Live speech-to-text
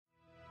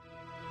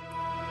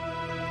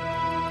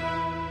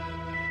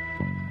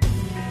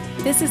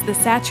This is the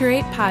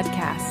Saturate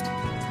Podcast.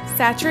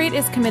 Saturate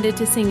is committed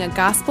to seeing a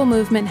gospel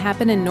movement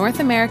happen in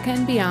North America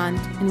and beyond,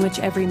 in which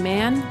every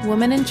man,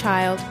 woman, and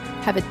child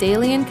have a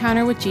daily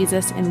encounter with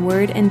Jesus in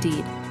word and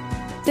deed.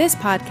 This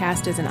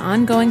podcast is an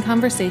ongoing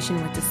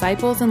conversation with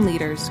disciples and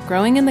leaders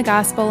growing in the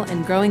gospel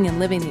and growing in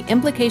living the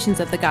implications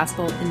of the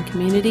gospel in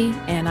community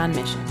and on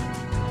mission.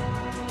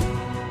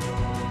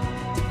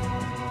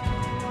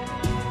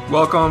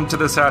 Welcome to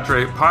the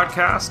Saturate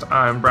Podcast.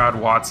 I'm Brad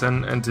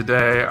Watson, and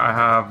today I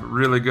have a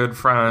really good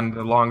friend,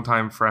 a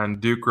longtime friend,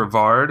 Duke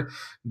Revard,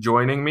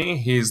 joining me.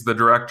 He's the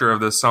director of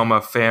the Soma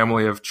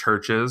Family of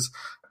Churches,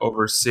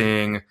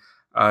 overseeing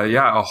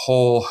a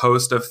whole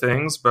host of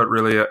things, but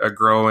really a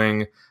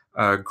growing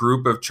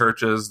group of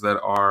churches that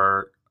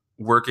are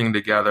working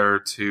together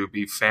to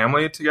be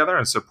family together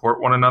and support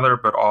one another,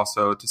 but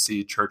also to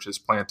see churches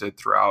planted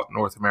throughout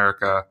North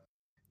America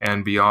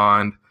and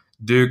beyond.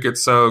 Duke,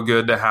 it's so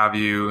good to have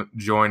you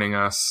joining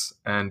us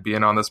and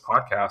being on this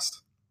podcast.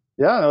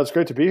 Yeah, no, it's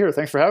great to be here.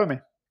 Thanks for having me.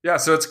 Yeah,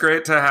 so it's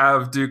great to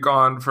have Duke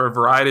on for a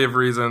variety of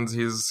reasons.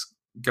 He's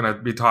going to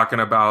be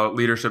talking about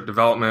leadership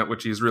development,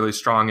 which he's really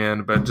strong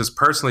in. But just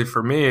personally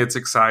for me, it's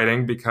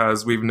exciting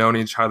because we've known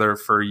each other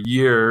for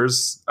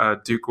years.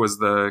 Duke was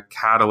the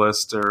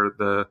catalyst or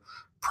the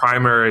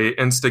primary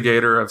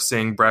instigator of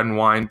seeing Bread and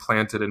Wine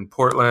planted in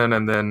Portland.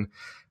 And then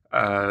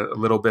a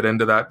little bit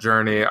into that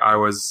journey, I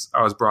was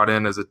brought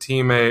in as a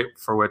teammate,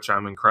 for which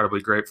I'm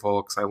incredibly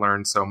grateful because I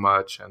learned so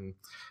much. And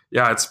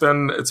yeah, it's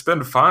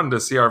been fun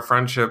to see our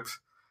friendship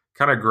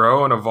kind of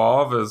grow and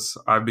evolve as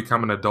I've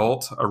become an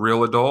adult, a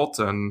real adult,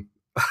 and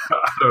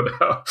I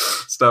don't know,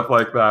 stuff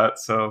like that.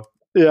 So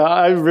yeah,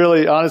 I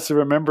really honestly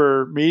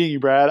remember meeting you,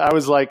 Brad. I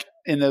was like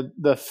in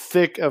the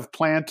thick of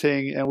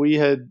planting, and we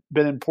had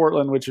been in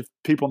Portland, which if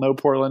people know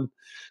Portland,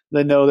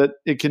 they know that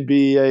it can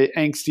be a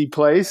angsty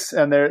place,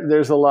 and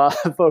there's a lot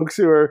of folks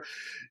who are,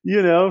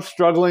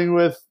 struggling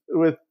with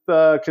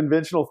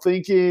conventional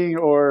thinking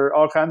or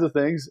all kinds of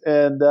things.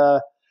 And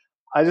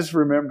I just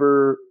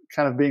remember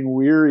kind of being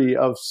weary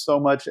of so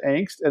much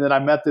angst. And then I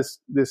met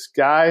this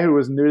guy who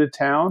was new to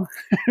town,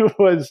 who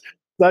was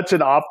such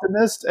an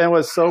optimist and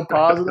was so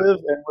positive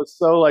and was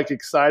so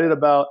excited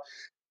about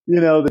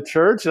the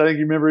church. I think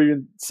you remember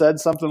you said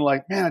something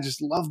like, "Man, I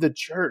just love the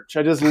church.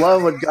 I just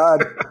love what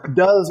God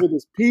does with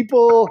his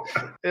people."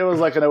 It was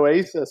like an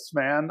oasis,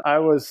 man. I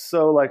was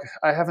so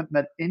I haven't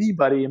met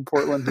anybody in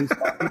Portland who's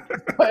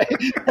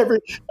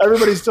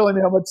everybody's telling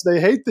me how much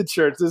they hate the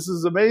church. This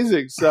is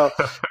amazing. So,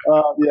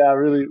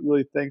 really,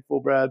 really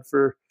thankful, Brad,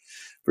 for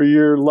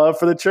your love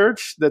for the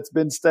church that's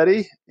been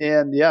steady,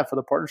 and for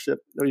the partnership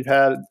that we've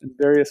had in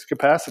various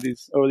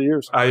capacities over the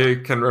years.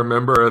 I can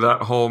remember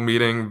that whole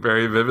meeting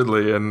very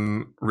vividly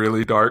in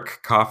really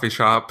dark coffee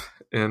shop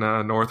in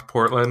North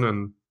Portland,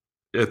 and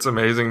it's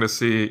amazing to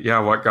see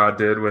what God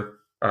did with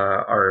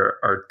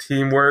our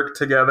teamwork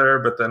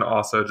together, but then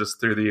also just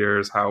through the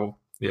years how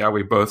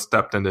we both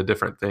stepped into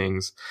different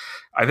things.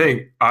 I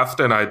think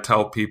often I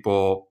tell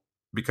people,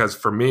 because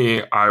for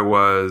me, I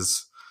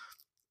was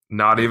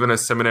not even a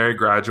seminary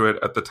graduate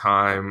at the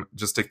time,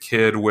 just a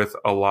kid with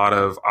a lot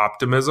of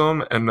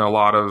optimism and a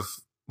lot of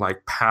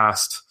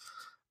past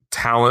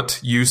talent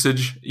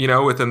usage,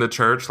 within the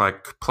church,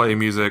 play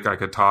music. I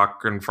could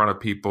talk in front of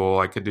people.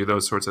 I could do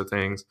those sorts of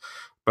things.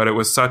 But it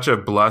was such a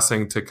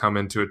blessing to come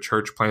into a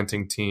church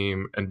planting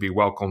team and be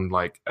welcomed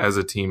as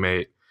a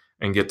teammate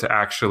and get to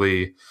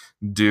actually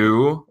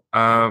do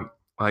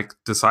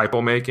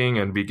disciple making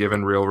and be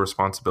given real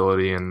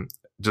responsibility and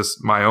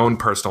just my own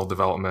personal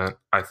development.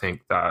 I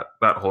think that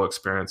whole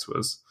experience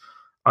was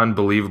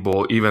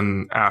unbelievable,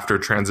 even after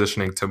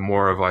transitioning to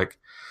more of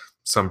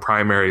some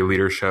primary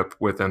leadership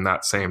within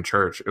that same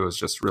church. It was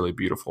just really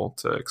beautiful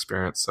to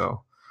experience.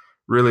 So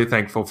really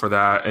thankful for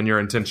that and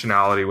your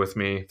intentionality with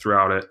me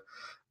throughout it.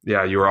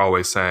 Yeah, you were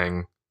always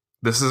saying,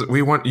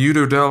 we want you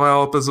to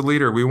develop as a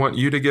leader. We want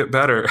you to get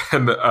better.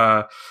 And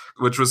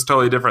which was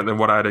totally different than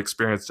what I'd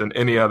experienced in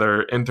any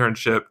other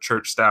internship,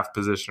 church staff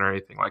position, or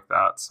anything like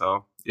that.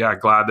 So yeah,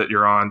 glad that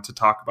you're on to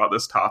talk about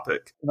this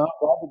topic. No,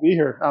 glad to be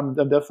here. I'm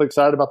definitely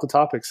excited about the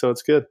topic, so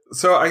it's good.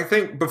 So I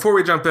think before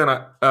we jump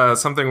in,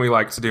 something we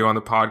like to do on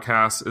the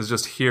podcast is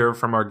just hear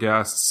from our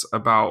guests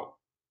about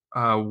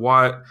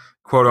what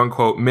quote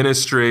unquote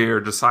ministry or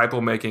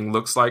disciple making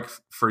looks like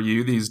for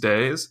you these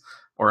days,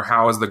 or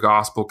how is the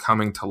gospel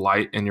coming to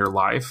light in your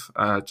life?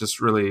 Just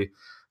really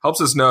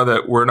helps us know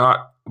that we're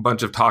not a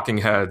bunch of talking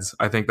heads.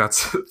 I think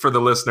that's for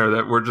the listener,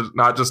 that we're just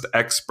not just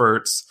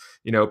experts,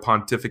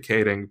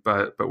 pontificating,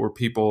 but we're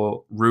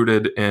people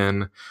rooted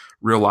in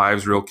real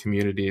lives, real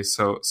communities.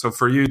 So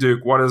for you,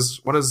 Duke, what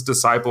is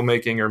disciple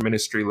making or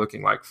ministry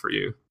looking like for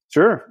you?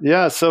 Sure.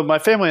 Yeah. So my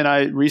family and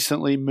I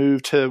recently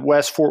moved to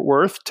West Fort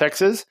Worth,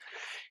 Texas.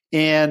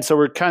 And so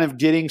we're kind of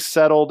getting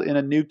settled in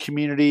a new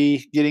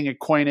community, getting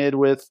acquainted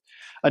with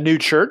a new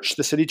church,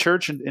 the City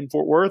Church in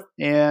Fort Worth,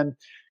 and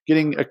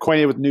getting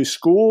acquainted with new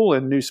school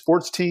and new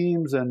sports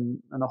teams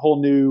and a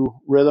whole new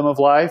rhythm of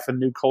life and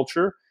new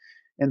culture.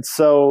 And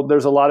so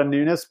there's a lot of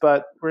newness,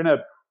 but we're in a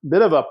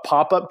bit of a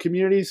pop-up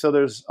community. So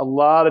there's a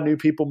lot of new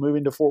people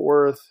moving to Fort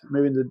Worth,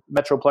 moving to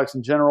Metroplex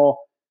in general.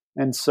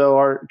 And so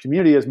our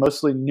community is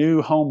mostly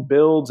new home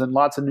builds and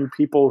lots of new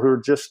people who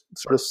are just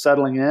sort of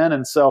settling in.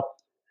 And so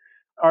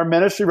our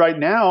ministry right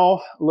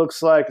now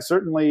looks like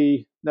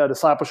certainly the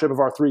discipleship of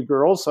our 3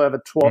 girls. So I have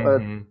a 12,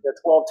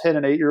 10,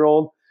 and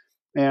 8-year-old,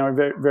 and we're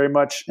very, very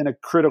much in a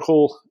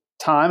critical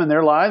time in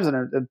their lives and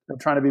are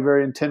trying to be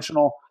very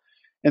intentional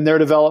in their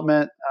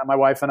development. My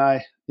wife and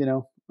I,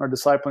 are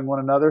discipling one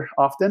another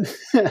often,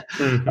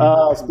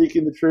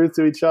 speaking the truth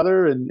to each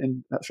other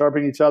and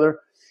sharpening each other.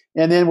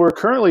 And then we're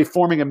currently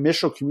forming a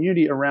missional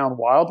community around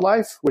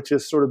wildlife, which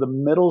is sort of the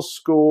middle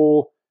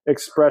school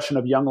expression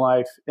of young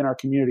life in our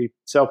community.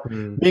 So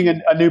being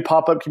a new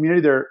pop-up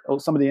community,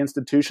 some of the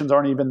institutions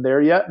aren't even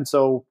there yet. And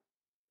so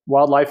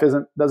wildlife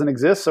doesn't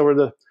exist. So we're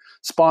the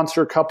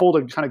sponsor couple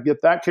to kind of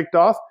get that kicked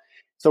off.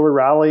 So we're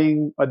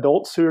rallying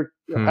adults who are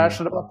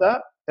passionate about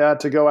that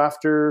to go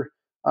after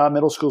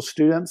middle school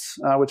students,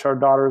 which our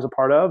daughter is a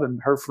part of,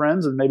 and her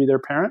friends and maybe their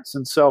parents.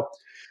 And so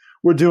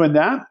we're doing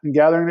that and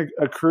gathering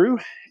a crew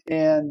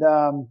and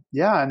and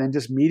then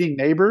just meeting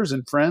neighbors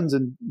and friends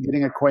and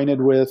getting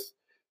acquainted with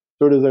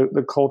sort of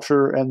the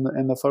culture and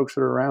the folks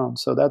that are around.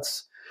 So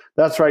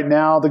that's right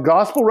now. The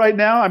gospel right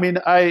now, I mean,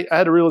 I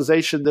had a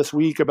realization this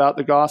week about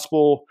the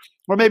gospel,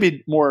 or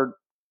maybe more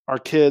our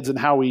kids and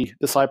how we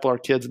disciple our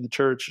kids in the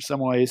church in some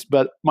ways.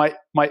 But my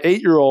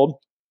 8-year-old,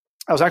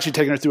 I was actually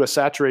taking her through a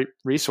Saturate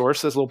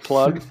resource, this little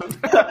plug.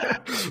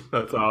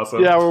 That's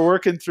awesome. Yeah, we're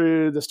working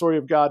through the story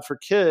of God for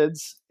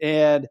kids.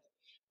 And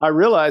I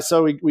realized,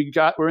 so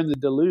we're in the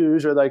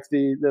deluge, or like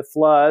the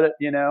flood,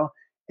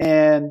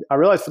 and I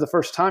realized for the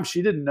first time,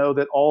 she didn't know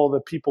that all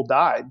the people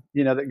died,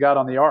 that got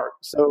on the ark.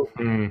 So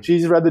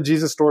she's read the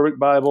Jesus Storybook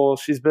Bible.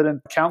 She's been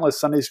in countless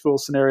Sunday school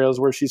scenarios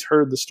where she's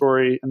heard the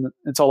story, and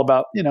it's all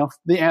about,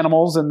 the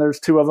animals, and there's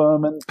 2 of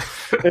them, and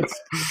it's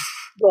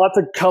lots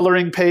of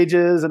coloring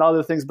pages and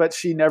other things, but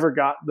she never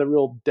got the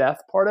real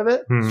death part of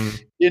it.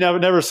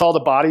 Never saw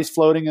the bodies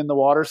floating in the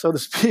water, so to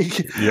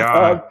speak,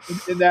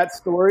 in that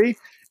story.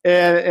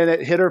 And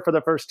it hit her for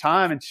the first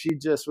time, and she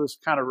just was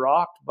kind of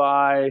rocked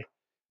by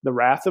the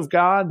wrath of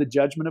God, the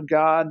judgment of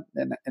God,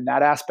 and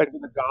that aspect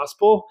of the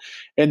gospel.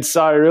 And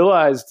so I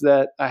realized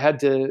that I had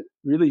to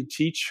really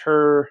teach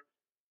her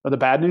the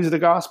bad news of the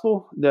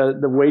gospel, the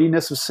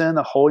weightiness of sin,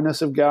 the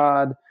holiness of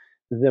God,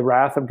 the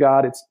wrath of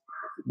God. It's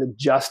the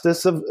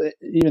justice of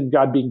even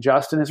God being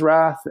just in his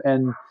wrath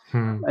and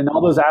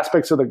all those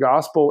aspects of the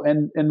gospel,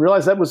 and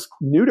realize that was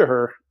new to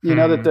her,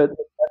 that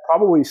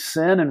probably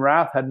sin and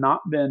wrath had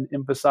not been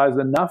emphasized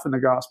enough in the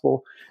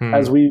gospel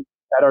as we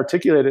had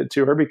articulated it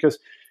to her, because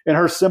in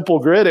her simple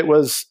grid, it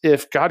was,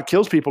 if God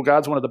kills people,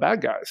 God's one of the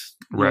bad guys,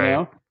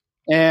 right?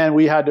 And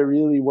we had to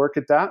really work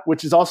at that,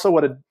 which is also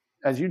what,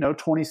 as you know,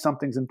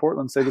 20-somethings in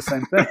Portland say the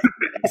same thing.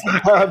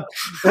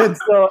 And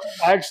so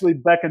I actually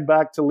beckoned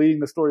back to leading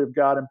the story of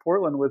God in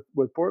Portland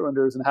with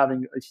Portlanders and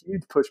having a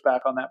huge pushback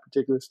on that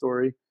particular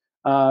story,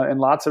 and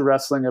lots of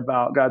wrestling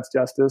about God's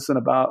justice and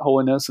about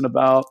holiness and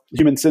about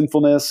human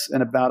sinfulness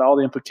and about all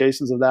the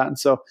implications of that. And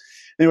so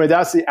anyway,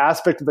 that's the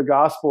aspect of the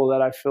gospel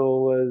that I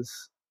feel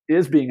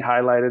is being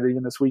highlighted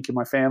even this week in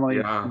my family,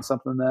 and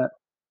something that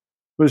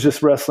was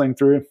just wrestling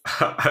through.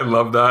 I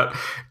love that,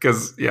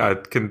 because I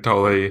can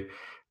totally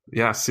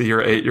see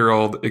your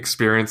 8-year-old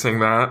experiencing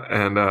that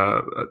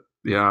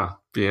and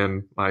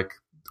being like,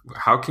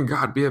 how can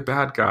God be a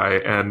bad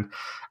guy? And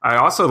I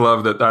also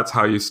love that that's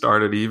how you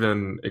started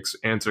even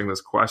answering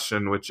this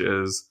question, which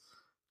is,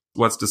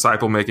 what's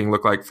disciple making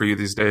look like for you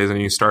these days?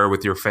 And you started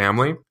with your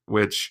family,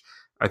 which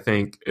I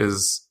think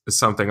is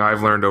something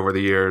I've learned over the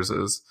years,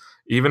 is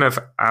even if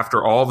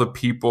after all the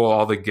people,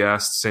 all the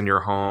guests in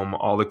your home,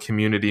 all the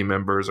community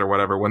members or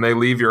whatever, when they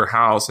leave your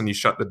house and you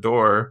shut the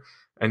door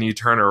and you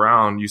turn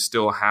around, you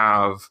still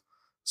have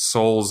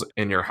souls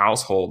in your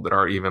household that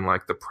are even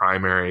like the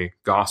primary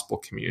gospel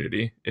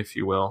community, if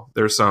you will.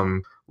 There's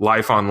some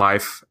life on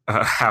life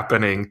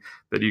happening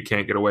that you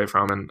can't get away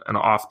from. And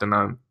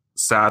often,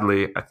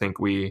 sadly, I think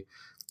we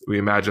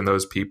imagine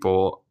those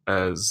people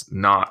as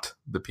not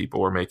the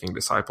people we're making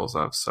disciples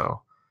of.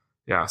 So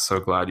so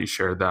glad you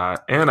shared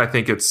that. And I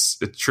think it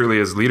truly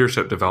is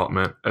leadership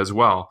development as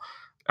well.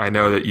 I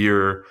know that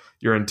you're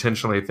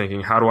intentionally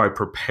thinking, how do I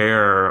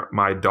prepare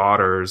my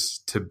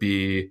daughters to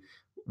be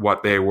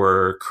what they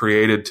were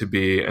created to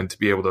be and to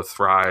be able to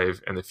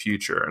thrive in the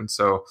future? And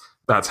so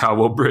that's how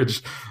we'll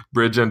bridge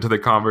into the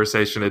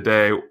conversation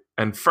today.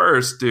 And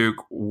first,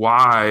 Duke,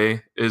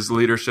 why is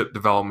leadership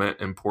development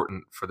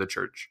important for the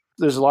church?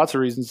 There's lots of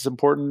reasons it's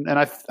important. And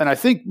I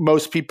think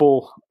most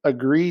people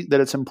agree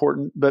that it's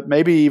important, but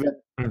maybe even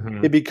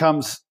it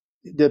becomes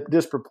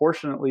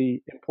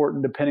disproportionately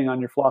important depending on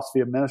your philosophy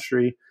of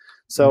ministry.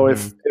 So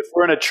if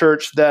we're in a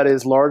church that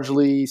is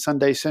largely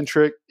Sunday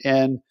centric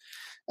and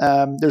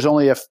there's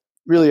only a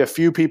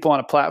few people on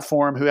a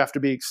platform who have to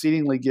be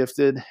exceedingly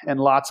gifted and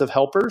lots of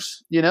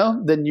helpers,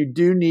 then you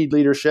do need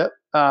leadership.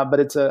 But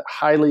it's a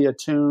highly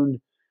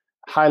attuned,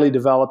 highly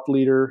developed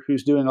leader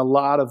who's doing a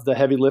lot of the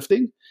heavy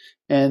lifting.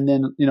 and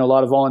then, a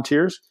lot of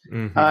volunteers.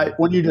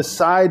 When you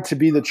decide to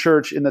be the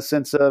church in the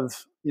sense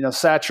of,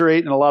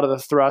 Saturate and a lot of the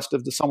thrust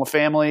of the Soma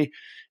Family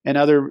and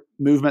other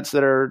movements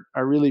that are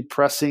really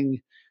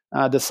pressing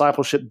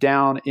discipleship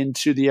down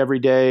into the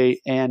everyday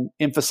and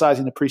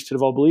emphasizing the priesthood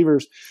of all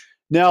believers,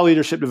 now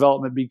leadership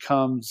development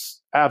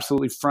becomes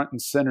absolutely front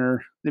and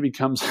center. It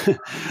becomes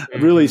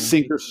really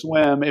sink or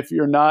swim. If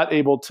you're not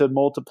able to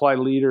multiply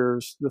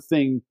leaders, the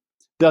thing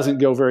doesn't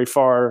go very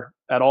far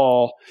at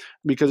all,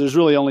 because there's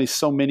really only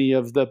so many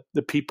of the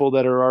people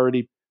that are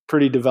already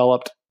pretty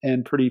developed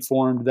and pretty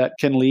formed that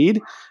can lead,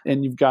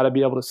 and you've got to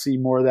be able to see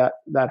more of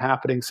that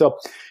happening. So,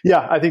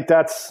 yeah, I think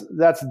that's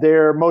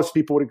there. Most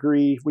people would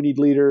agree we need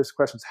leaders. The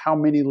question is how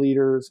many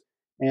leaders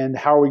and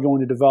how are we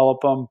going to develop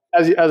them?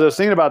 As I was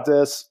thinking about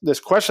this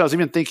question, I was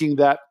even thinking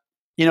that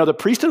the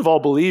priesthood of all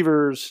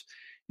believers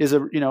is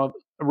a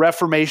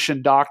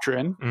Reformation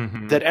doctrine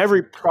that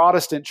every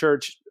Protestant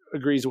church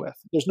agrees with.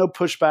 There's no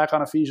pushback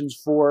on Ephesians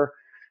 4.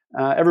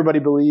 Everybody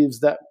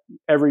believes that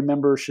every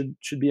member should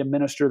be a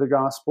minister of the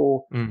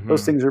gospel.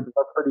 Those things are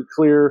pretty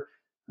clear.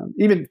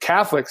 Even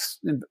Catholics,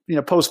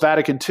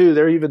 post-Vatican II,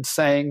 they're even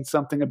saying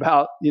something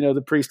about,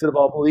 the priesthood of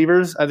all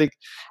believers. I think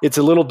it's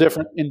a little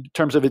different in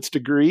terms of its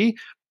degree,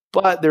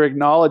 but they're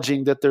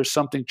acknowledging that there's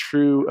something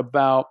true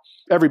about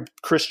every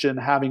Christian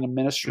having a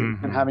ministry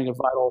and having a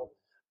vital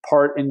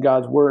part in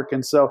God's work.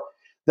 And so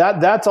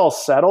that's all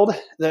settled.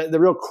 The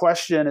real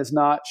question is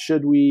not,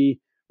 should we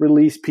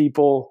release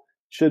people?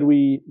 Should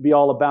we be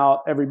all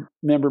about every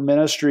member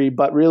ministry?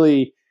 But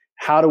really,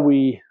 how do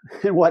we,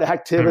 and what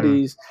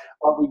activities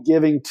are we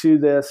giving to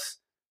this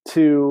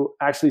to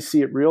actually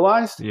see it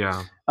realized?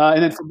 Yeah.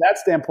 And then from that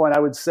standpoint,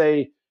 I would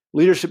say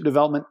leadership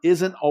development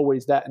isn't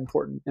always that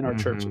important in our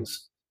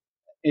churches.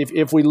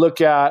 If we look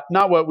at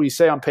not what we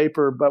say on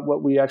paper, but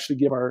what we actually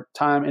give our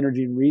time,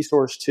 energy, and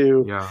resource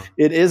to,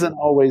 it isn't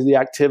always the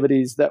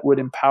activities that would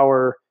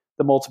empower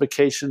the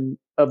multiplication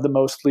of the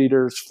most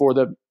leaders for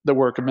the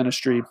work of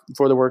ministry,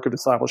 for the work of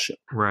discipleship.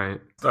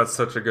 Right. That's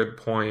such a good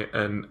point.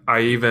 And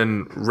I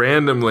even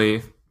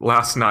randomly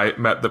last night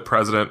met the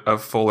president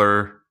of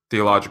Fuller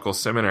Theological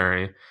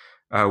Seminary.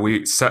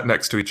 We sat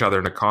next to each other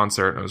in a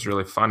concert, and it was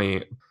really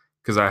funny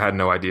because I had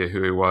no idea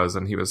who he was,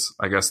 and he was,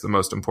 I guess, the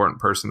most important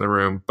person in the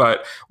room.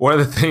 But one of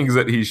the things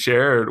that he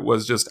shared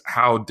was just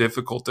how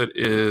difficult it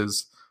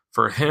is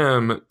for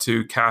him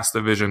to cast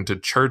the vision to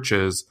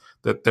churches,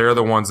 that they're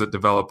the ones that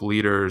develop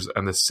leaders,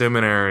 and the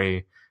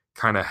seminary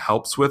kind of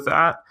helps with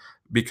that,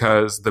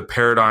 because the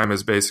paradigm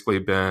has basically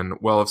been,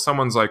 well, if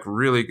someone's like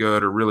really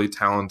good or really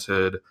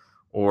talented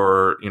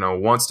or,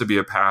 wants to be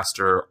a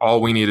pastor, all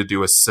we need to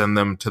do is send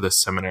them to the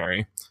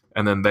seminary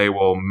and then they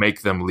will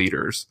make them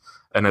leaders.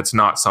 And it's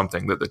not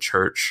something that the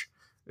church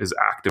is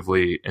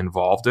actively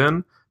involved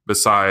in.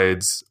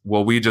 Besides,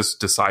 well, we just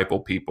disciple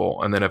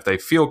people. And then if they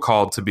feel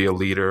called to be a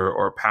leader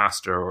or a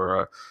pastor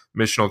or a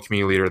missional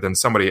community leader, then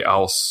somebody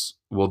else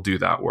will do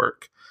that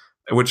work.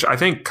 Which I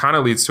think kind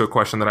of leads to a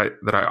question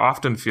that I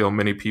often feel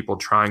many people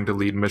trying to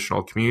lead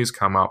missional communities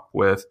come up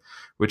with,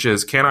 which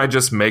is, can I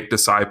just make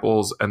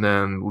disciples and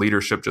then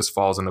leadership just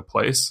falls into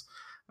place?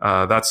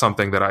 That's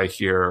something that I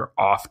hear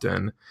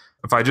often.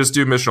 If I just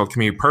do missional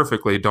community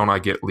perfectly, don't I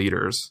get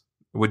leaders?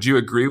 Would you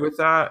agree with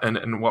that?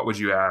 And what would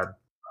you add?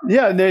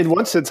 Yeah, in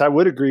one sense, I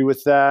would agree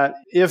with that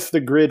if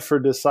the grid for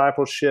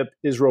discipleship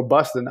is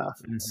robust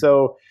enough.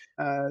 So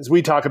as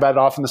we talk about it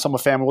often, the Soma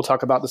Family will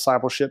talk about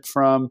discipleship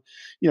from,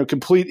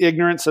 complete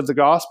ignorance of the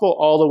gospel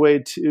all the way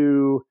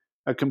to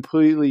a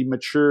completely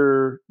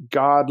mature,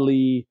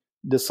 godly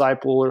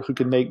disciple or who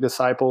can make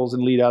disciples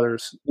and lead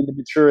others into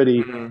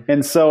maturity.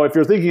 And so if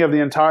you're thinking of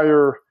the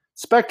entire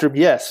spectrum,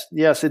 yes,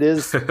 it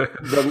is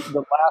the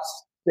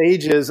last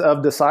stages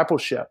of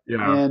discipleship.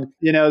 And,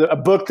 a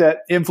book that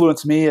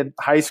influenced me in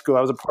high school,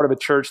 I was a part of a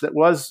church that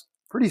was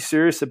pretty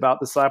serious about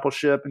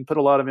discipleship and put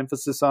a lot of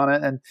emphasis on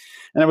it. And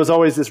there was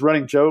always this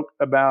running joke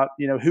about,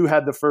 who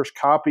had the first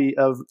copy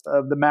of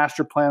the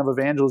Master Plan of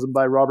Evangelism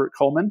by Robert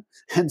Coleman.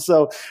 And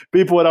so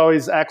people would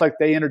always act like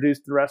they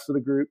introduced the rest of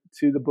the group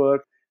to the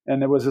book. And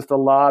there was just a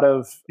lot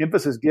of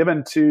emphasis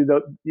given to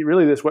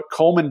what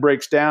Coleman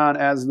breaks down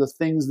as the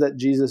things that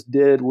Jesus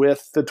did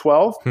with the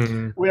 12.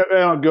 We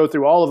don't go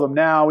through all of them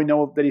now. We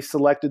know that he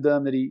selected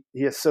them, that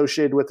he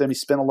associated with them. He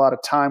spent a lot of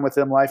time with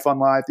them, life on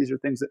life. These are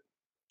things that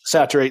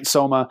Saturate and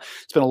Soma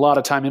spent a lot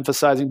of time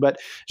emphasizing. But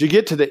as you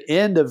get to the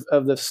end of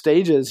the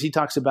stages, he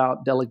talks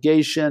about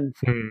delegation.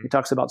 He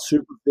talks about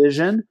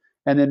supervision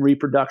and then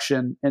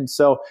reproduction. And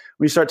so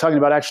when you start talking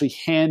about actually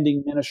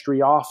handing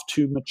ministry off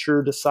to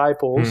mature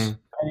disciples,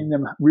 handing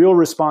them real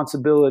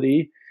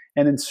responsibility,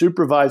 and then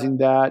supervising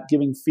that,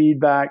 giving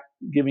feedback,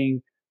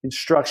 giving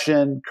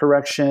instruction,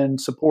 correction,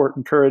 support,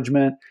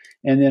 encouragement,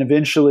 and then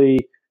eventually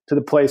to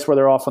the place where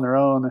they're off on their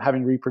own and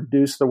having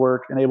reproduced the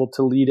work and able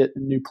to lead it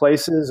in new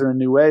places or in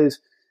new ways.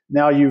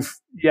 Now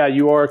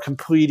you are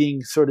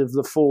completing sort of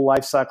the full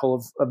life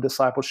cycle of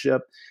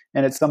discipleship.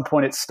 And at some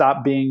point it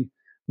stopped being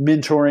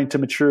mentoring to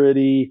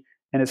maturity,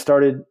 and it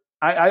started,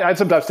 I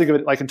sometimes think of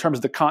it like in terms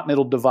of the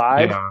continental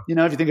divide.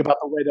 If you think about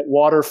the way that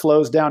water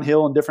flows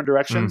downhill in different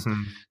directions,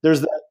 there's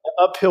the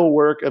uphill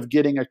work of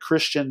getting a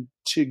Christian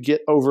to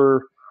get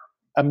over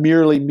a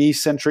merely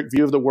me-centric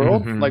view of the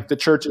world. Mm-hmm. Like the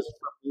church is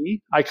for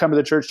me. I come to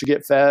the church to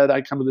get fed.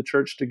 I come to the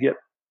church to get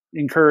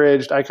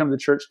encouraged. I come to the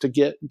church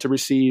to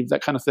receive,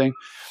 that kind of thing.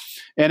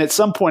 And at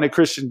some point, a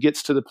Christian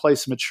gets to the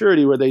place of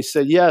maturity where they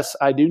say, yes,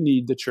 I do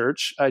need the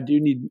church. I do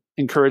need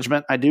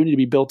encouragement. I do need to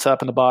be built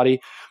up in the body,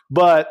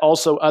 but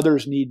also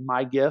others need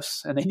my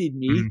gifts and they need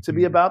me to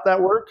be about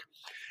that work.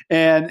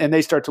 And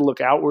they start to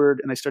look outward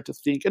and they start to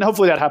think, and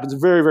hopefully that happens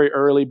very, very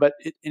early, but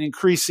in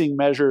increasing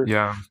measure,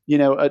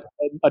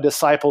 a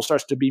disciple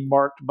starts to be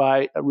marked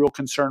by a real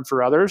concern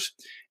for others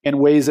and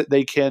ways that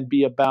they can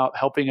be about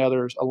helping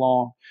others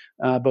along,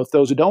 both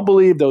those who don't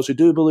believe, those who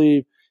do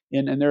believe,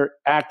 and they're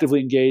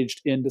actively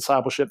engaged in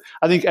discipleship.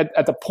 I think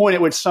at the point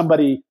at which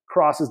somebody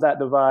crosses that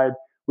divide,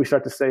 we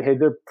start to say, hey,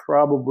 they're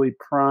probably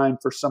primed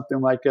for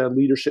something like a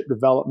leadership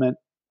development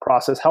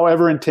process,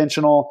 however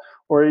intentional,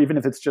 or even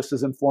if it's just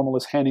as informal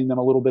as handing them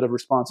a little bit of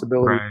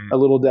responsibility, a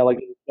little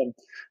delegation,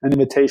 an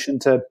invitation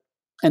to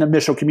an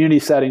initial community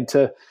setting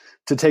to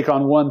take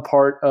on one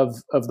part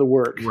of the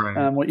work,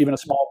 even a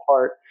small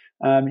part.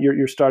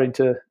 You're starting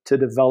to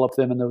develop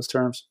them in those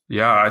terms.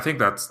 Yeah, I think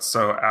that's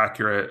so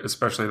accurate,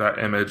 especially that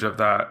image of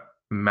that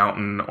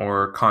mountain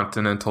or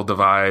continental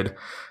divide.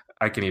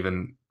 I can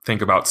even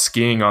think about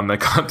skiing on the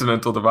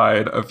continental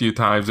divide a few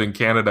times in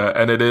Canada,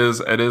 and it is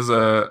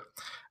a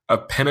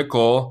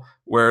pinnacle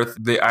where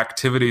the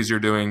activities you're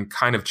doing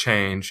kind of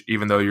change,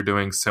 even though you're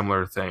doing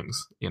similar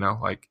things.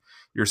 Like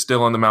you're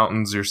still in the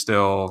mountains, you're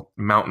still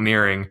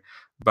mountaineering,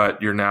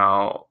 but you're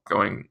now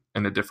going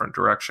in a different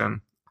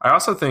direction. I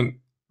also think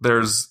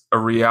there's a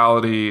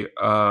reality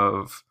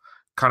of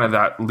kind of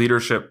that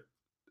leadership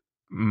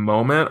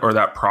moment or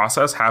that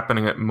process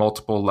happening at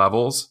multiple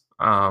levels.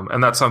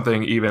 And that's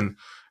something even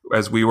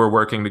as we were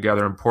working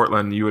together in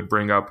Portland, you would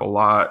bring up a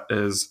lot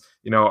is,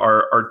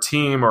 our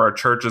team or our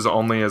church is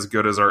only as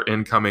good as our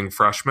incoming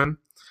freshmen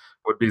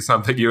would be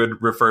something you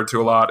would refer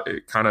to a lot,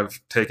 kind of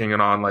taking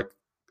it on like,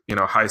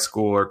 high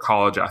school or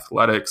college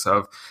athletics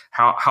of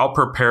how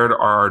prepared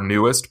are our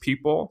newest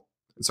people.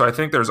 So I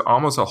think there's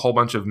almost a whole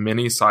bunch of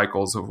mini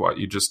cycles of what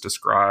you just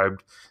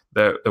described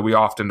that we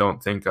often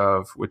don't think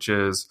of, which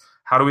is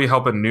how do we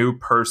help a new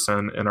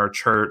person in our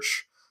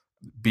church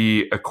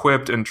be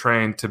equipped and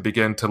trained to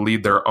begin to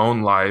lead their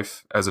own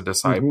life as a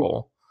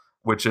disciple,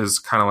 which is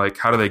kind of like,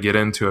 how do they get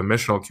into a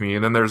missional community?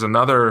 And then there's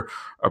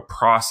a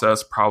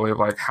process probably of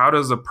like, how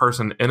does a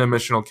person in a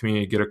missional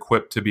community get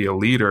equipped to be a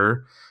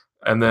leader?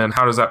 And then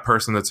how does that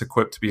person that's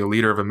equipped to be a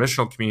leader of a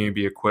missional community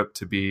be equipped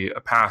to be a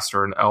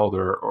pastor, an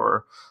elder,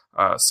 or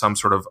some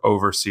sort of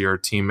overseer,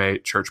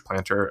 teammate, church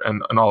planter,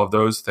 and all of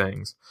those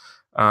things,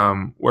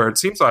 where it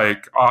seems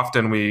like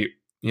often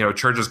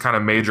churches kind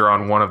of major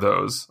on one of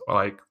those.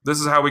 Like, this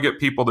is how we get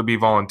people to be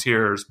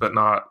volunteers, but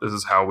not this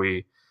is how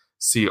we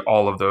see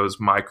all of those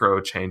micro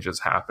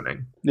changes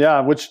happening. Yeah,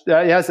 which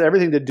has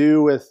everything to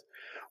do with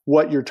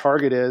what your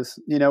target is,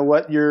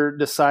 what you're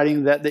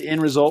deciding that the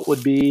end result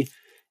would be.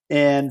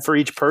 And for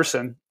each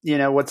person,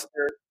 what's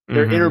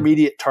their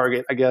intermediate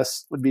target, I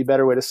guess would be a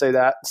better way to say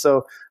that.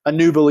 So a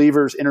new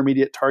believer's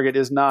intermediate target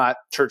is not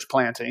church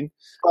planting,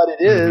 but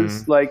it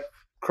is like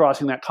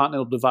crossing that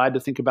continental divide to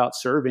think about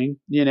serving,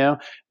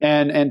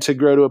 and to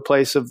grow to a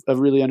place of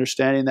really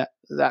understanding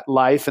that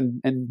life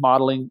and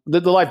modeling the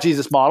life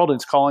Jesus modeled and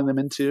it's calling them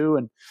into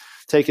and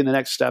taking the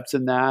next steps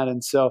in that.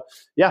 And so,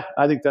 yeah,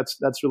 I think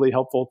that's really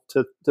helpful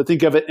to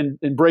think of it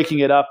and breaking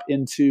it up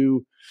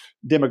into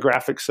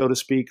demographics, so to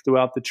speak,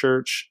 throughout the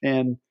church.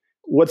 And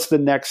what's the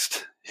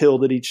next hill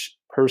that each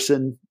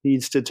person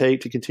needs to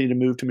take to continue to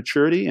move to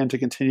maturity and to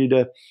continue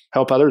to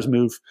help others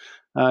move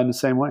in the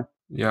same way.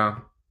 Yeah.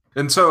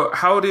 And so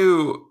how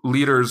do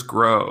leaders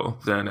grow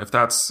then? If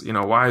that's,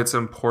 why it's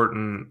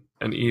important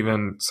and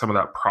even some of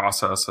that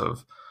process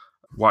of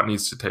what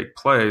needs to take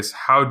place,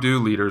 how do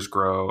leaders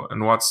grow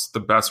and what's the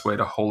best way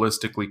to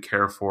holistically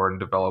care for and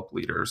develop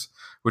leaders,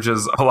 which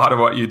is a lot of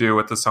what you do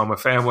with the Soma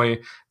family.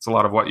 It's a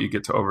lot of what you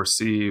get to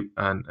oversee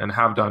and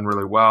have done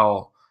really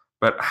well.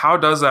 But how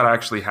does that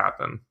actually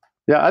happen?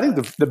 Yeah, I think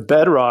the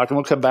bedrock, and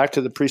we'll come back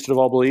to the priesthood of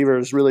all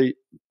believers, really,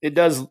 it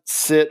does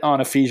sit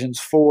on Ephesians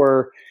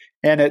 4.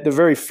 And at the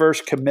very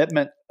first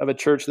commitment of a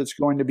church that's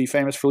going to be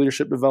famous for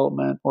leadership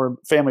development or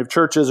family of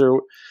churches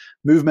or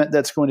movement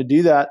that's going to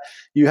do that,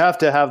 you have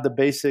to have the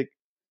basic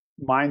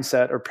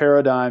mindset or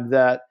paradigm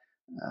that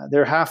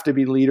there have to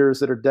be leaders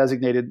that are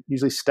designated,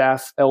 usually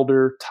staff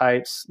elder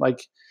types,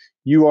 like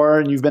you are,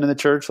 and you've been in the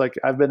church, like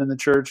I've been in the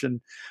church and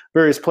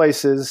various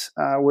places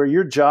where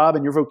your job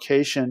and your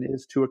vocation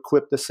is to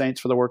equip the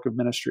saints for the work of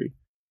ministry.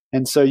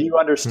 And so you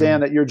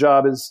understand that your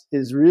job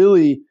is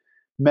really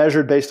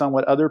measured based on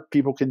what other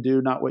people can do,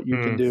 not what you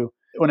can do.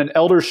 When an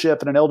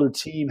eldership and an elder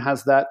team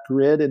has that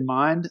grid in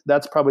mind,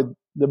 that's probably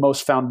the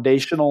most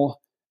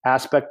foundational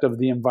aspect of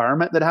the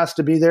environment that has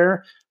to be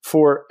there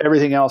for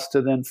everything else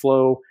to then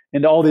flow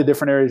into all the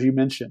different areas you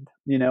mentioned.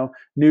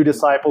 New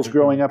disciples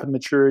growing up in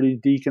maturity,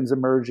 deacons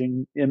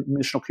emerging,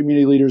 missional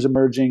community leaders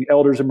emerging,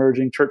 elders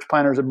emerging, church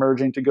planners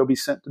emerging to go be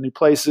sent to new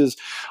places.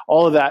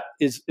 All of that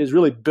is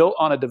really built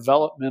on a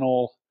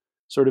developmental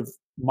sort of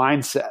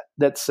mindset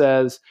that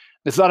says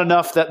it's not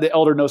enough that the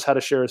elder knows how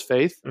to share his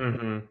faith.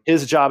 Mm-hmm.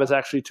 His job is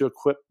actually to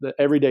equip the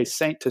everyday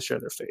saint to share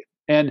their faith.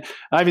 And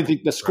I even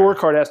think the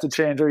scorecard has to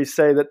change, or you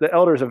say that the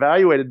elder is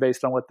evaluated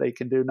based on what they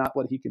can do, not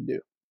what he can do.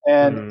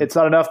 And it's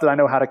not enough that I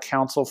know how to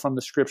counsel from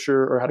the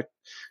scripture or how to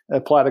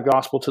apply the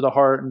gospel to the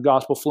heart and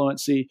gospel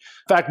fluency.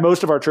 In fact,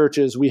 most of our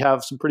churches, we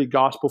have some pretty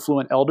gospel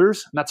fluent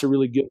elders, and that's a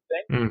really good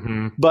thing.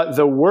 Mm-hmm. But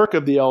the work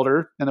of the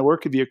elder and the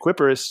work of the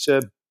equipper is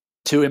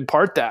to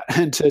impart that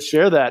and to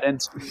share that and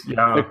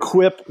to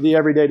equip the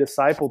everyday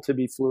disciple to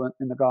be fluent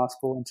in the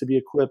gospel and to be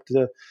equipped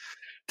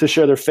to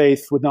share their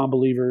faith with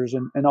non-believers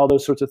and all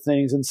those sorts of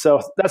things. And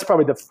so that's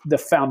probably the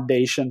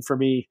foundation for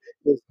me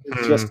is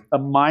just a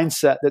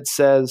mindset that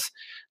says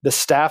the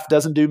staff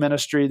doesn't do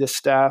ministry. The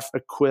staff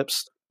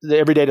equips the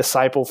everyday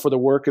disciple for the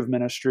work of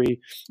ministry,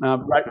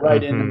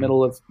 right in the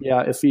middle of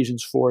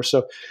Ephesians 4.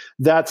 So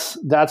that's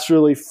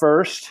really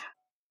first.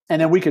 And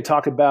then we could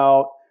talk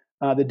about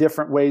the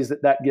different ways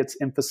that gets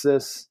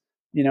emphasis,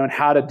 and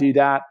how to do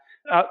that.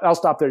 I'll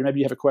stop there. Maybe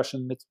you have a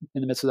question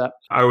in the midst of that.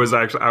 I was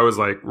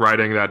like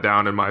writing that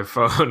down in my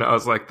phone. I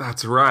was like,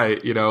 that's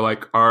right.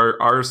 Like our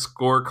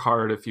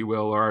scorecard, if you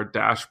will, or our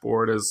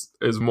dashboard is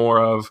more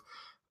of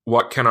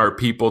what can our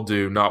people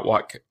do, not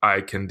what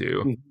I can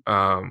do,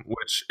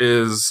 which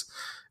is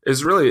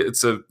really,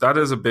 that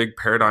is a big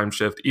paradigm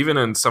shift, even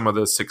in some of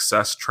the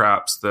success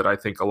traps that I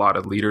think a lot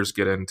of leaders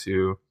get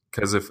into.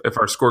 Because if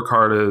our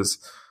scorecard is,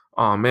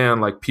 oh man,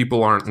 like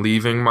people aren't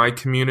leaving my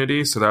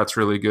community, so that's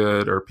really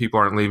good, or people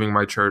aren't leaving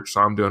my church,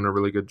 so I'm doing a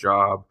really good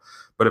job.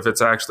 But if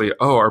it's actually,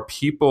 are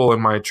people in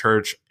my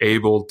church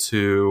able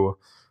to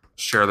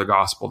share the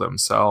gospel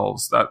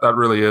themselves? That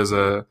really is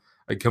a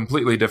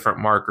completely different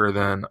marker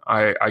than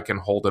I can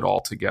hold it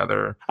all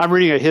together. I'm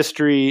reading a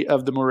history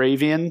of the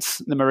Moravian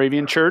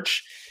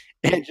church,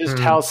 and just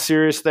how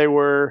serious they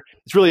were.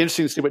 It's really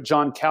interesting to see what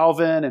John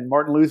Calvin and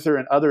Martin Luther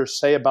and others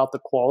say about the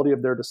quality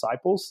of their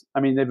disciples.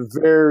 I mean, they have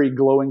very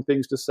glowing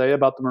things to say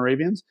about the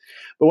Moravians.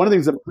 But one of the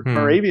things that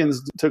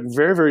Moravians took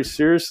very, very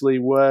seriously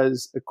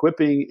was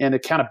equipping and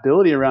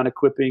accountability around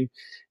equipping.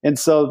 And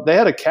so they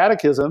had a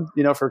catechism,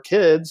 for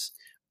kids,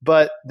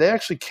 but they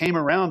actually came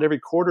around every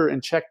quarter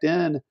and checked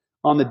in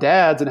on the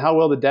dads and how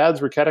well the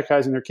dads were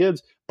catechizing their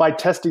kids by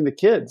testing the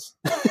kids.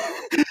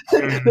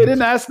 They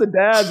didn't ask the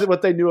dads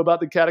what they knew about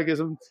the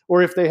catechism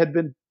or if they had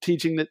been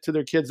teaching it to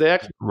their kids. They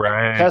actually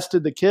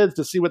tested the kids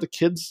to see what the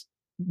kids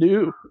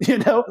knew,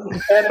 and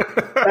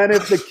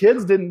if the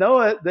kids didn't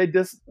know it,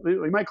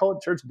 we might call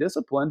it church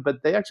discipline,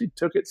 but they actually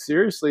took it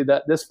seriously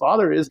that this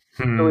father is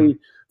really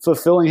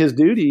fulfilling his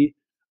duty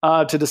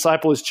to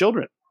disciple his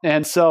children.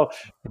 And so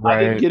I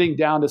think getting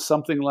down to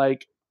something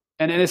like,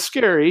 and it's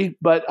scary,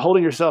 but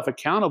holding yourself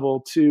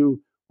accountable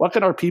to what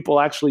can our people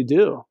actually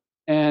do?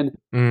 And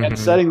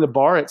setting the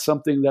bar at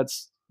something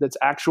that's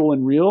actual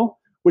and real,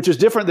 which is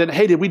different than,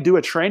 hey, did we do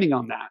a training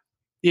on that?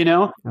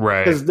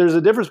 Right. Because there's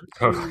a difference.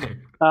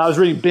 I was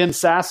reading Ben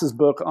Sass's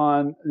book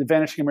on the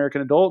vanishing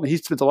American adult, and he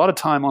spends a lot of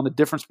time on the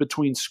difference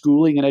between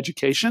schooling and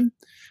education.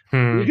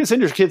 You can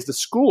send your kids to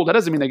school. That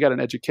doesn't mean they got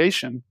an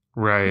education.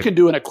 Right. You can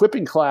do an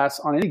equipping class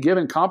on any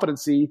given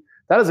competency.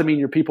 That doesn't mean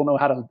your people know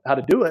how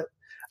to do it.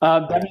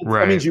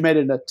 That means you made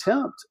an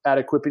attempt at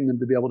equipping them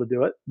to be able to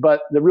do it.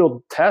 But the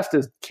real test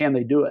is, can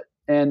they do it?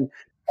 And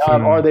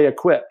are they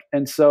equipped?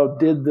 And so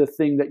did the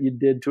thing that you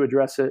did to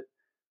address it,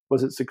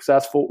 was it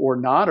successful or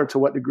not? Or to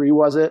what degree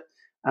was it?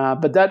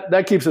 But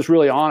that keeps us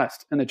really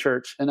honest in the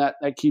church. And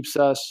that keeps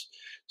us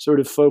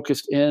sort of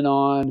focused in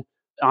on,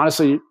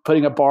 honestly,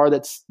 putting a bar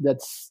that's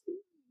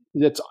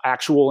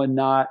actual and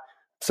not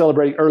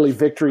celebrating early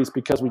victories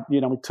because we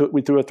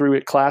threw a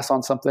 3-week class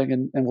on something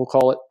and we'll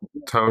call it.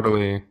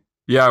 Totally.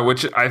 Yeah,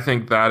 which I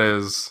think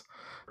that's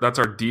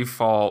our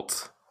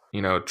default,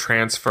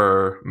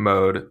 transfer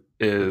mode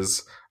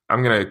is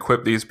I'm going to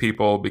equip these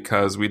people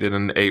because we did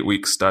an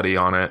 8-week study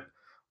on it,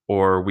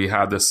 or we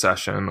had this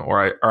session,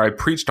 or I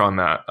preached on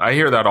that. I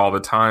hear that all the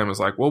time. It's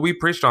like, well, we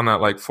preached on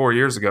that like 4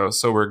 years ago,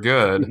 so we're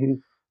good. Mm-hmm.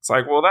 It's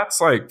like, well, that's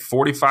like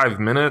 45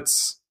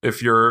 minutes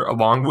if you're a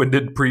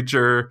long-winded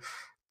preacher,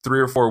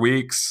 3 or 4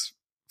 weeks,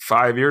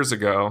 5 years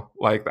ago.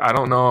 Like, I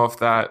don't know if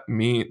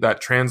that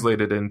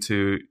translated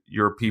into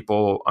your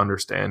people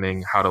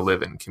understanding how to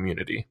live in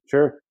community.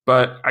 Sure.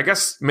 But I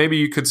guess maybe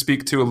you could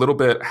speak to a little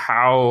bit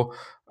how,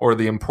 or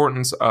the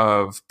importance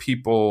of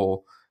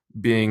people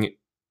being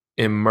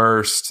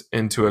immersed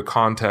into a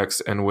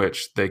context in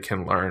which they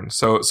can learn.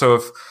 So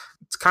if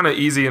it's kind of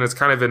easy and it's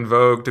kind of in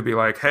vogue to be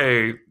like,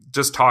 hey,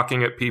 just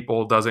talking at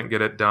people doesn't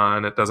get it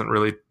done. It doesn't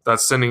really,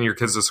 that's sending your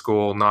kids to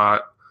school,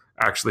 not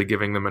actually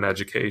giving them an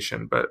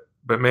education. But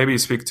maybe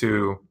speak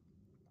to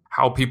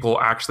how people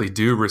actually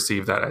do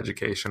receive that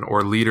education,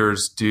 or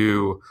leaders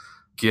do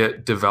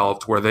get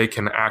developed where they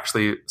can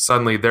actually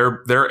suddenly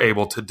they're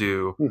able to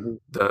do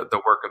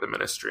the work of the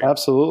ministry.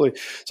 Absolutely.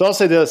 So I'll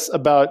say this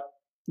about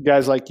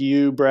guys like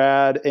you,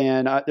 Brad,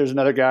 and there's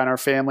another guy in our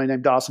family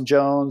named Dawson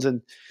Jones,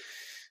 and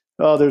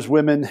there's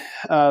women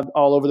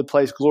all over the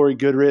place. Glory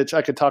Goodrich.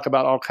 I could talk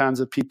about all kinds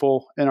of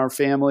people in our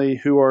family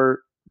who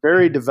are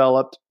very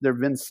developed. They've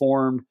been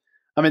formed.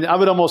 I mean, I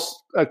would almost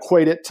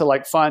equate it to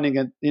like finding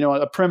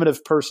a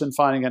primitive person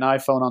finding an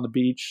iPhone on the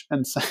beach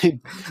and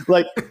saying,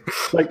 like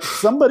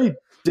somebody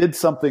did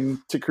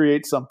something to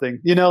create something.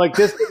 Like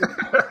this.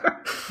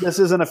 This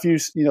isn't a few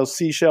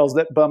seashells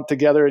that bumped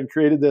together and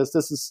created this.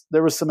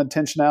 There was some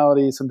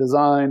intentionality, some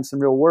design, some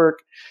real work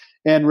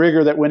and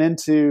rigor that went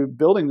into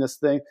building this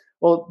thing.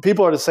 Well,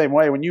 people are the same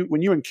way. When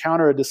you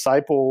encounter a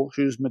disciple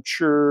who's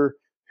mature,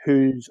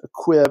 who's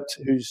equipped,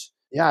 who's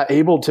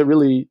able to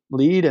really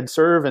lead and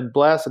serve and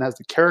bless and has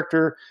the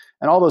character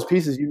and all those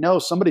pieces,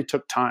 somebody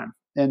took time.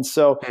 And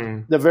so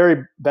the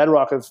very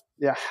bedrock of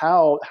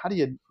how do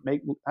you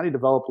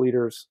develop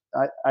leaders?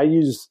 I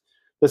use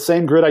the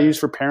same grid I use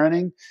for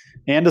parenting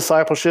and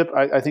discipleship,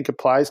 I think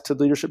applies to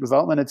leadership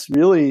development. It's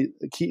really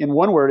key. In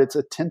one word, it's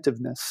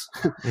attentiveness.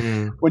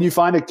 When you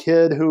find a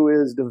kid who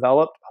is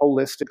developed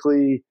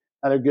holistically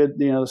at a good,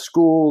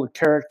 school,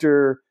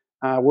 character,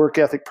 work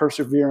ethic,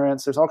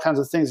 perseverance, there's all kinds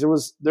of things.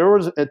 There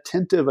was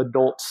attentive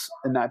adults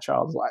in that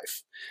child's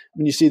life.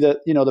 When you see the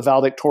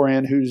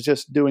valedictorian who's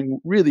just doing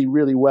really,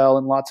 really well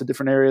in lots of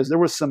different areas, there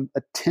was some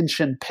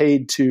attention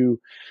paid to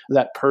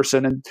that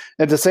person. And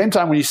at the same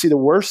time, when you see the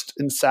worst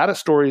and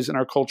saddest stories in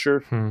our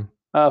culture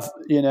of,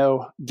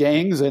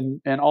 gangs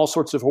and all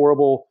sorts of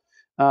horrible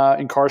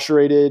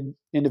incarcerated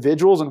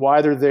individuals and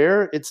why they're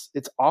there, it's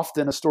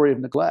often a story of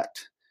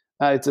neglect.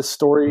 It's a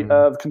story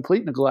of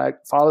complete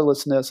neglect,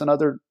 fatherlessness, and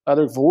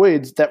other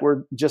voids that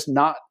were just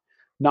not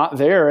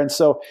there. And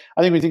so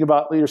I think when we think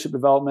about leadership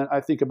development, I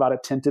think about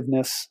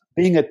attentiveness,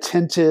 being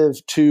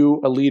attentive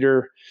to a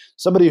leader,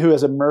 somebody who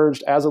has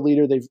emerged as a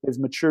leader. They've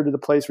matured to the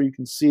place where you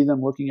can see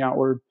them looking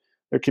outward.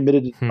 They're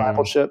committed to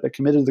discipleship. They're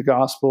committed to the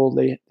gospel.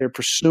 They're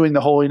pursuing the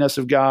holiness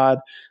of God.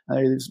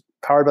 They're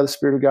powered by the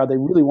Spirit of God. They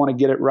really want to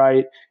get it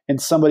right. And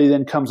somebody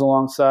then comes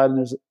alongside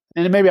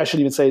and maybe I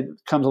shouldn't even say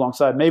comes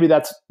alongside. Maybe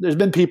there's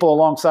been people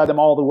alongside them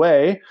all the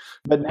way,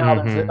 but now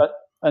there's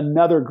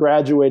another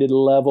graduated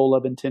level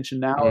of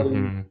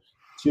intentionality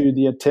to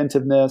the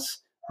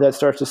attentiveness that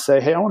starts to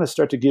say, hey, I want to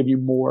start to give you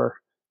more.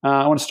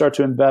 I want to start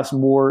to invest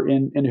more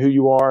in who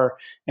you are.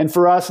 And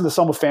for us in the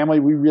Soma family,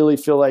 we really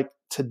feel like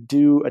to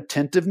do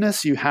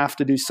attentiveness, you have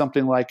to do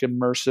something like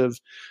immersive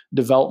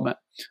development,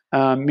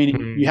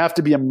 meaning you have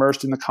to be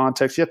immersed in the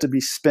context. You have to be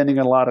spending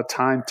a lot of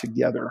time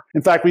together.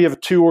 In fact, we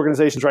have 2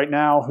 organizations right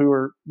now who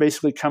are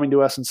basically coming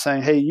to us and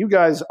saying, hey, you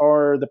guys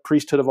are the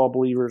priesthood of all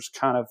believers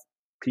kind of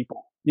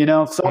people.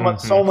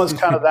 Soma's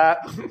kind of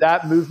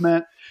that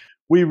movement.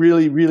 We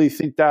really, really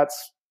think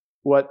that's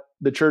what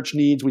the church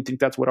needs. We think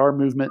that's what our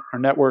movement, our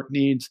network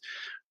needs.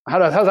 How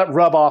does that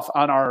rub off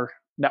on our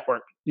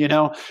network?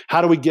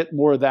 How do we get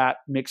more of that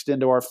mixed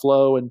into our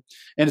flow? And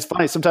it's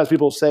funny, sometimes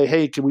people say,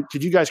 hey,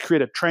 could you guys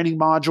create a training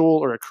module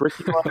or a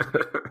curriculum?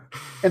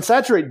 And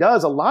Saturate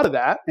does a lot of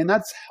that, and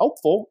that's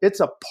helpful. It's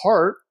a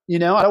part, I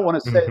don't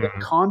want to say that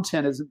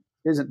content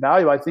isn't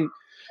valuable. I think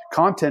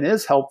content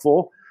is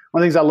helpful.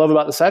 One of the things I love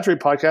about the Saturate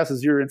podcast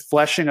is you're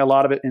fleshing a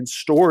lot of it in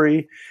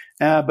story.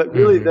 But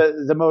really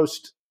the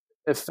most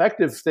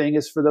effective thing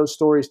is for those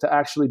stories to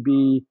actually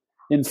be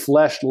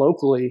enfleshed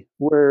locally,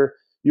 where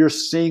you're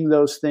seeing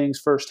those things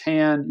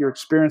firsthand, you're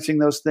experiencing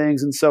those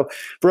things. And so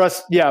for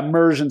us,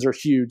 immersions are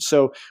huge.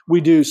 So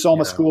we do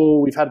Soma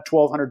School. We've had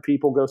 1,200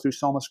 people go through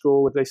Soma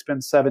School, where they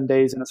spend 7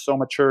 days in a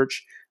Soma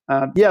church.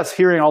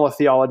 Hearing all the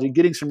theology,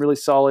 getting some really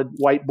solid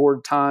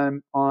whiteboard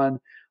time on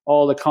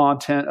all the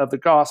content of the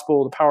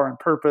gospel, the power and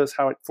purpose,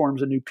 how it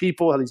forms a new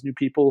people, how these new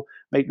people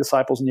make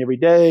disciples in the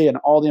everyday, and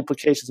all the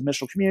implications of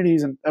missional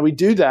communities. And we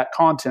do that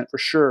content for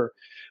sure.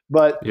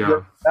 But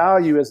the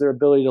value is their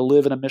ability to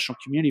live in a missional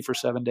community for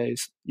 7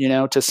 days,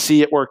 to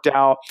see it worked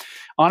out,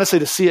 honestly,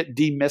 to see it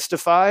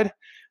demystified,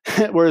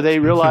 where they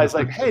realize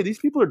like, hey, these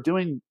people are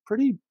doing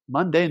pretty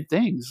mundane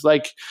things.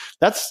 Like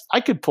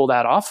I could pull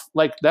that off.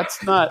 Like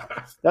that's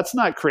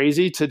not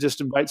crazy to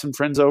just invite some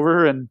friends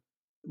over and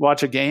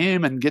watch a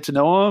game and get to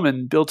know them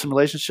and build some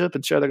relationship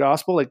and share the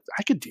gospel. Like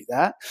I could do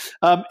that.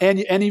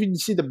 And even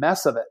see the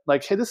mess of it.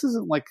 Like, hey, this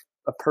isn't like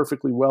a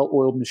perfectly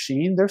well-oiled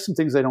machine. There's some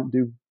things they don't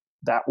do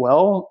that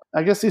well.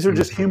 I guess these are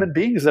just human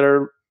beings that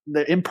are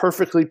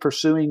imperfectly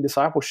pursuing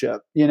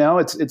discipleship.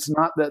 It's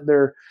not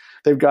that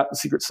they've got the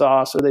secret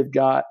sauce or they've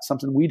got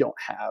something we don't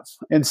have.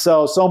 And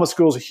so Soma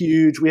School is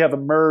huge. We have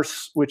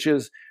Immerse, which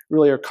is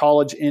really our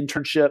college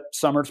internship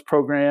summers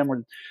program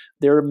where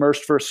they're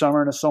immersed for a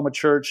summer in a Soma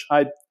church.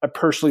 I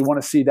personally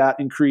want to see that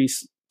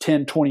increase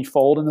 10, 20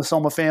 fold in the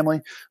Soma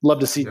family. Love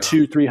to see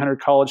 200-300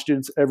 college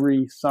students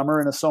every summer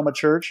in a Soma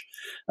church.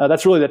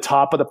 That's really the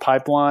top of the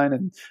pipeline.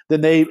 And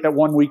then they, at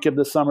 1 week of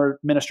the summer,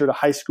 minister to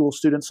high school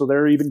students. So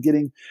they're even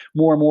getting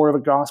more and more of a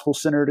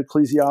gospel-centered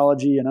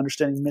ecclesiology and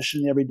understanding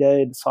mission every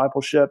day,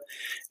 discipleship.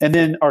 And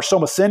then our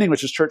Soma Sending,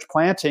 which is church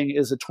planting,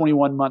 is a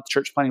 21-month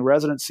church planting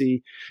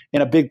residency.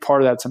 And a big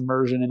part of that's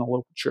immersion in a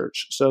local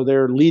church. So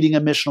they're leading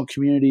a missional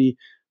community,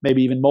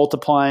 maybe even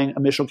multiplying a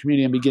missional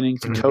community and beginning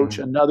to coach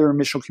another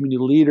missional community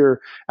leader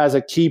as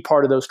a key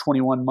part of those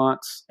 21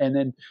 months. And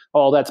then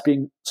all that's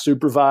being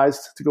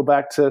supervised, to go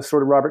back to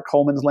sort of Robert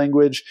Coleman's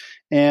language,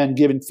 and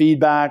giving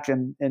feedback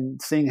and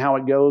seeing how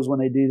it goes when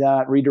they do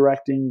that,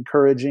 redirecting,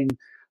 encouraging,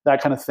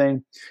 that kind of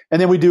thing.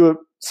 And then we do a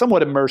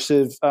somewhat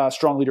immersive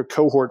strong leader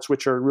cohorts,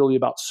 which are really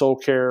about soul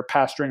care,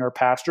 pastoring our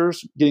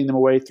pastors, getting them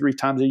away 3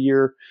 times a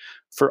year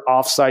for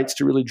offsites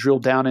to really drill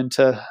down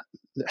into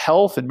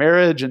health and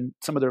marriage and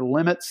some of their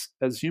limits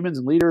as humans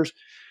and leaders.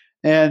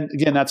 And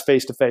again, that's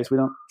face to face. We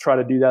don't try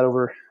to do that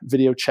over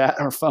video chat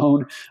or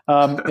phone.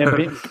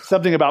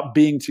 Something about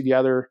being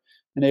together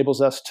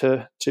enables us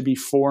to be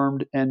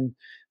formed and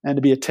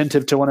to be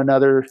attentive to one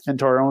another and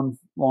to our own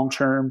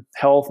long-term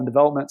health and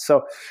development.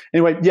 So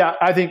anyway, yeah,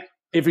 I think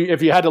if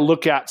you had to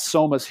look at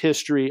Soma's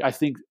history, I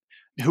think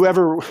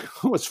whoever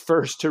was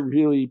first to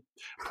really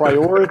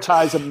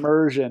prioritize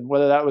immersion,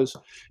 whether that was,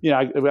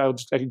 I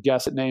could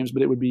guess at names,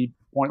 but it would be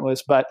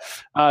pointless. But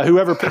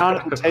whoever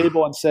pounded the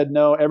table and said,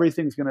 no,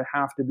 everything's going to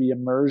have to be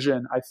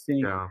immersion, I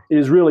think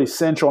is really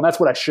central. And that's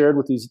what I shared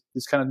with these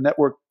kind of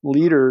network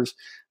leaders.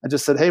 I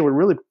just said, hey,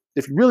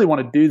 if you really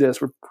want to do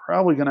this, we're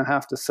probably going to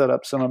have to set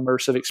up some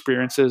immersive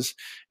experiences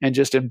and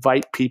just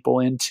invite people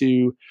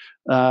into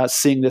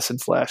seeing this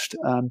enfleshed.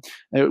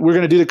 We're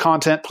going to do the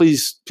content.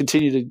 Please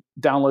continue to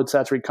download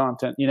Saturate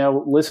content.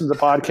 Listen to the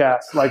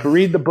podcast, like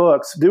read the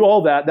books, do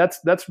all that.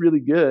 That's really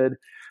good,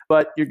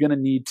 but you're going to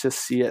need to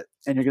see it,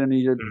 and you're going to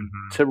need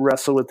to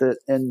wrestle with it,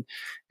 and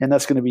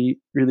that's going to be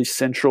really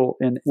central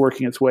in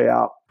working its way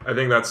out. I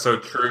think that's so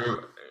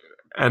true.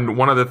 And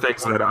one of the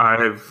things that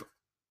I've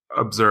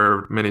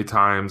observed many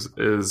times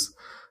is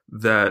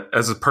that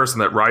as a person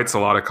that writes a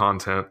lot of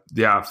content,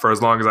 for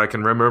as long as I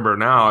can remember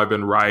now, I've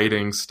been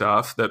writing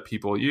stuff that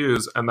people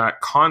use, and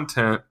that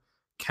content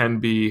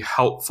can be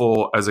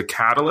helpful as a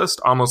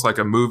catalyst, almost like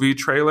a movie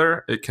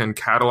trailer. It can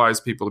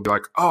catalyze people to be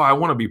like, oh, I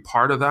want to be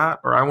part of that,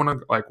 or I want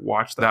to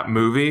watch that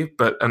movie.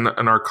 But and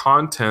our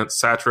content,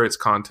 Saturate's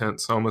content,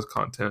 Soma's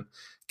content,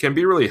 can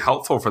be really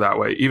helpful for that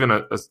way.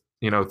 Even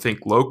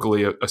think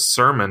locally, a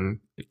sermon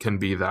can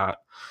be that.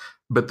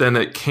 But then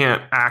it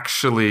can't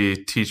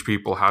actually teach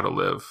people how to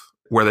live,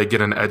 where they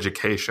get an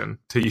education,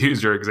 to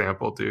use your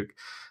example, Duke.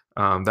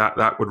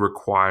 That would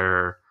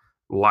require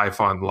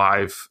life on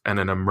life and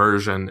an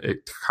immersion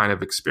kind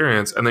of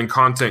experience. And then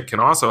content can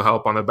also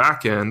help on the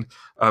back end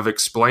of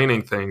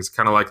explaining things,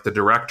 kind of like the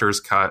director's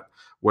cut,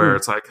 where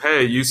it's like,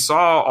 hey, you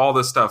saw all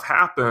this stuff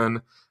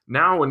happen.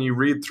 Now, when you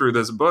read through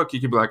this book,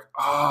 you can be like,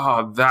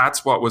 oh,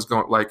 that's what was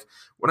going,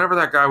 whenever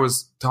that guy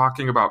was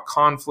talking about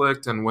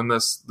conflict, and when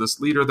this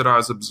leader that I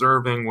was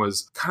observing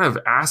was kind of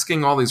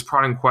asking all these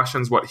prodding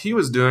questions, what he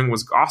was doing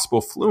was gospel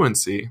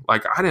fluency. I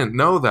didn't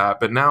know that,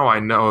 but now I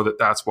know that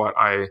that's what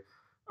I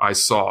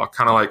saw.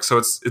 Kind of so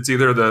it's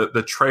either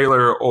the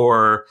trailer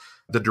or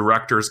the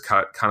director's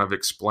cut kind of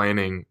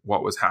explaining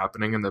what was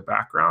happening in the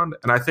background.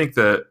 And I think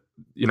that,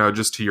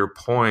 just to your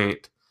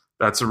point,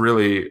 that's a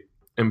really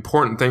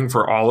important thing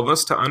for all of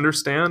us to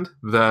understand,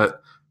 that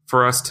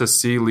for us to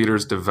see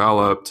leaders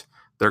developed,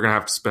 they're going to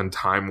have to spend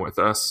time with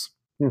us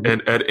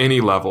at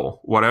any level,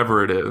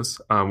 whatever it is,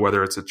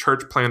 whether it's a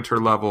church planter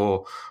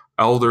level,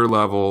 elder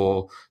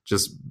level,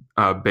 just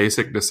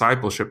basic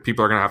discipleship.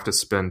 People are going to have to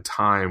spend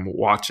time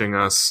watching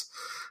us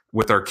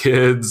with our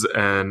kids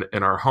and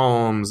in our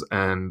homes,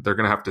 and they're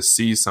going to have to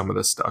see some of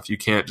this stuff. You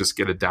can't just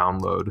get a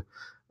download,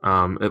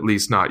 at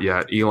least not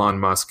yet. Elon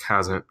Musk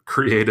hasn't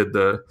created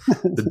the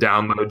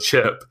download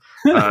chip,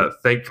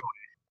 thankfully.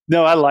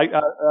 No, I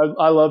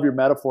love your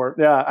metaphor.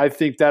 Yeah, I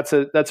think that's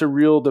a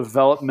real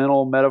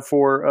developmental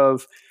metaphor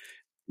of,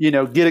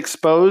 get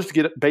exposed,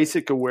 get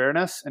basic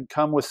awareness, and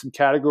come with some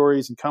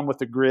categories and come with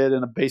a grid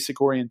and a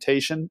basic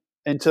orientation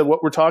into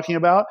what we're talking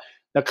about.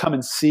 Now come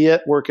and see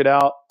it, work it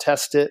out,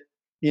 test it,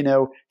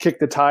 kick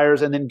the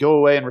tires, and then go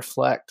away and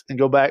reflect and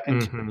go back and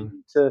continue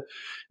to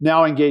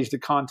now engage the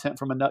content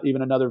from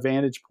even another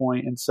vantage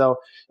point. And so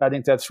I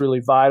think that's really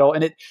vital.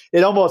 And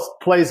it almost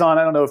plays on,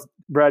 I don't know if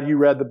Brad, you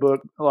read the book,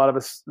 a lot of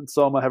us in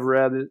Soma have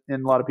read it,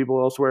 and a lot of people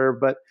elsewhere,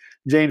 but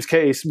James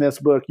K. Smith's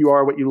book, You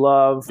Are What You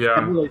Love,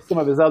 and really some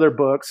of his other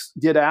books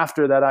get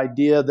after that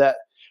idea that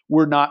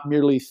we're not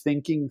merely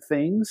thinking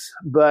things,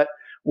 but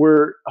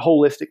we're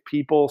holistic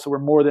people. So we're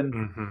more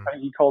than, I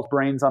think he calls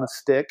brains on a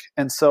stick.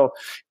 And so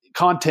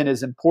content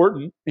is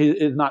important.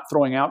 It's not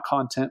throwing out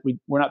content.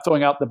 We're not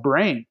throwing out the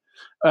brain.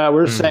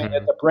 We're saying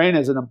that the brain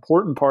is an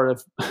important part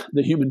of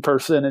the human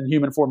person and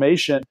human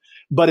formation,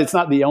 but it's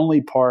not the only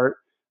part.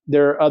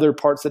 There are other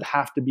parts that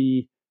have to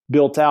be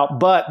built out.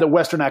 But the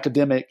Western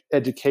academic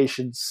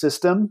education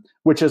system,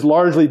 which has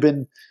largely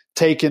been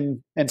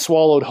taken and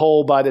swallowed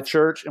whole by the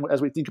church, and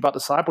as we think about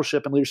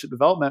discipleship and leadership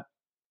development,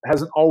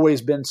 hasn't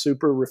always been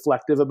super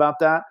reflective about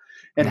that,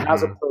 and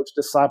has approached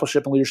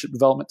discipleship and leadership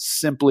development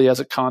simply as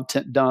a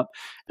content dump,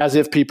 as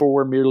if people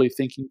were merely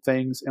thinking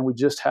things and we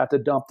just had to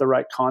dump the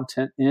right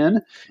content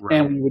in,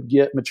 and we would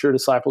get mature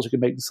disciples who could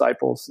make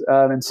disciples.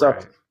 And so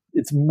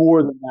it's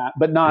more than that,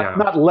 but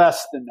not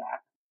less than that.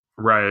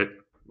 Right.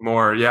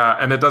 More. Yeah.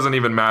 And it doesn't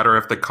even matter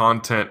if the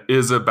content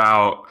is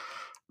about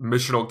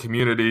missional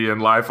community and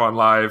life on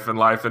life and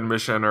life in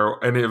mission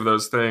or any of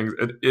those things.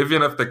 And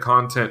even if the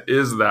content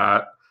is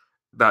that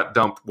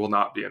dump will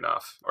not be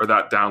enough, or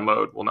that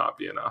download will not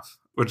be enough,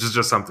 which is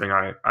just something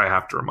I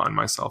have to remind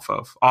myself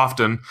of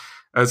often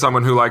as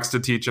someone who likes to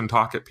teach and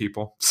talk at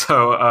people.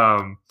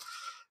 So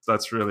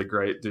that's really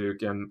great,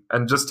 Duke.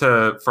 And just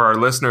for our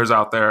listeners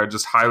out there, I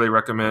just highly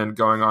recommend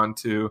going on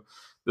to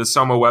the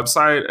Soma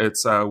website.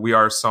 It's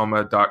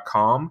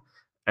wearesoma.com.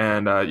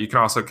 And you can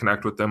also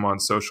connect with them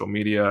on social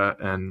media,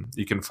 and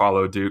you can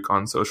follow Duke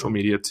on social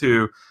media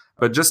too.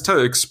 But just to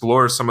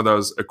explore some of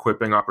those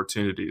equipping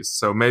opportunities.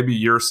 So maybe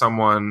you're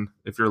someone,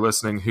 if you're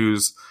listening,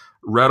 who's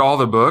read all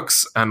the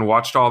books and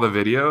watched all the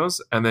videos,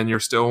 and then you're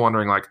still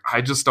wondering, like,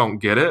 I just don't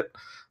get it.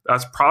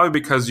 That's probably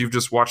because you've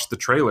just watched the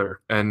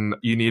trailer and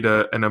you need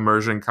an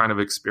immersion kind of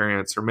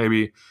experience. Or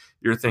maybe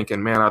you're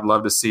thinking, man, I'd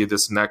love to see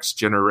this next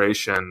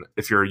generation,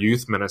 if you're a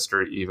youth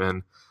minister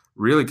even,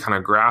 really kind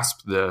of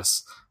grasp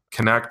this,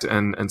 connect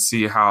and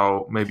see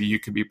how maybe you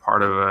could be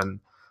part of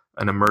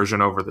an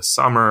immersion over the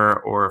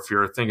summer. Or if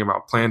you're thinking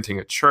about planting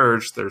a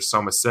church, there's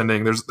Soma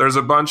Sending. There's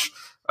a bunch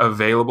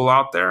available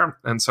out there.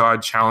 And so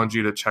I'd challenge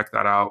you to check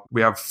that out.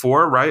 We have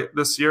 4, right,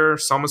 this year,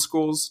 Soma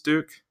schools,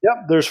 Duke?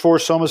 Yep, there's 4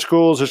 Soma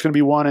schools. There's going to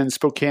be one in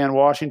Spokane,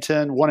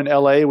 Washington, one in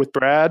LA with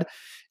Brad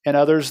and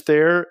others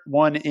there,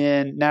 one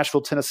in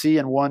Nashville, Tennessee,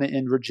 and one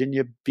in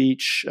Virginia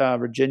Beach,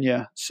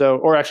 Virginia.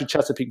 Or actually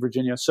Chesapeake,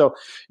 Virginia. So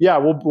yeah,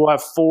 we'll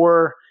have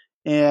 4.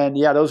 And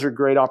yeah, those are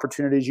great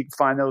opportunities. You can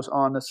find those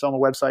on the Soma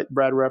website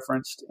Brad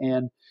referenced.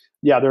 And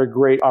yeah, they're a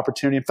great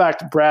opportunity. In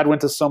fact, Brad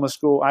went to Soma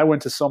school. I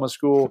went to Soma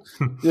school.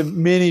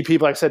 Many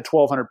people, like I said,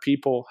 1,200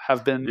 people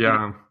have been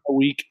a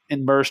week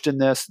immersed in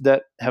this,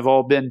 that have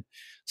all been,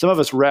 some of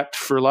us wrecked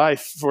for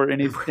life for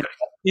any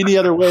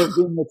other way of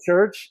being the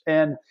church.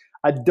 And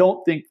I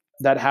don't think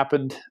that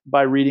happened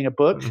by reading a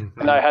book.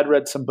 And I had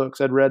read some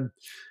books. I'd read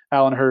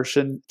Alan Hirsch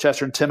and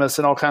Chester and Timmis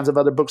and all kinds of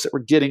other books that were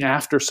getting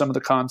after some of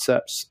the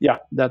concepts. Yeah,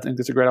 I think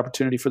that's a great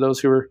opportunity for those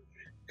who are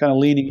kind of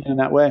leaning in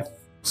that way.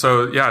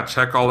 So yeah,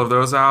 check all of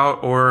those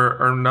out. Or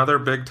another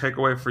big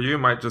takeaway for you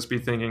might just be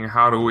thinking,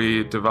 how do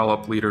we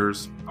develop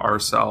leaders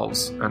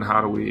ourselves? And how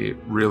do we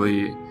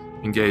really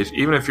engage?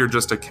 Even if you're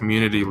just a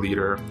community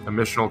leader, a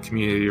missional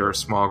community or a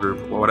small group,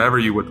 whatever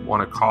you would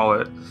want to call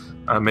it,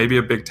 maybe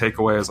a big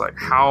takeaway is like,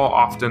 how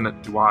often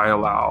do I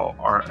allow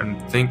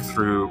and think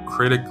through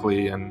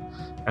critically and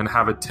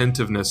have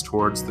attentiveness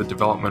towards the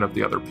development of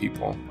the other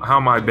people? How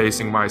am I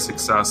basing my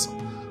success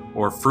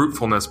or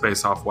fruitfulness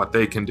based off what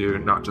they can do,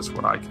 not just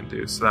what I can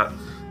do? So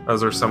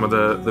those are some of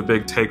the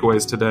big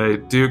takeaways today.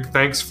 Duke,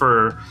 thanks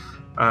for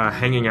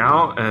hanging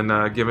out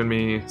and giving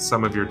me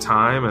some of your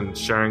time and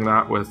sharing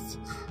that with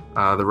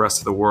the rest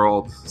of the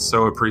world.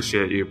 So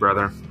appreciate you,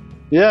 brother.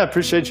 Yeah,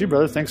 appreciate you,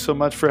 brother. Thanks so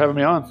much for having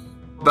me on.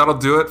 That'll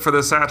do it for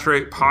the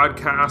Saturate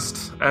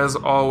podcast. As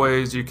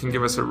always, you can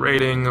give us a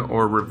rating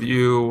or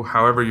review,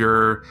 however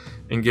you're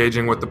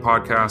engaging with the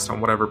podcast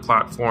on whatever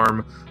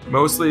platform,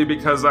 mostly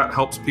because that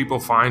helps people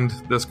find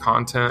this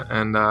content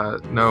and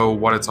know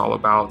what it's all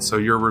about. So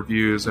your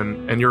reviews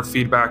and your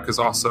feedback is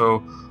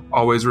also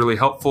always really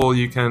helpful.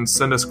 You can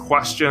send us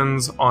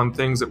questions on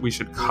things that we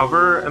should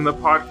cover in the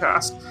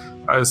podcast.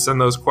 Send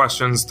those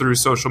questions through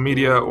social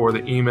media or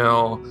the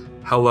email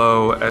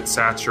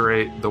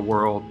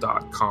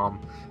hello@saturatetheworld.com.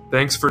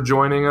 Thanks for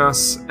joining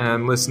us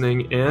and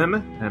listening in,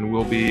 and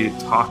we'll be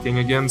talking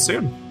again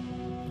soon.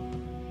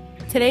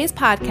 Today's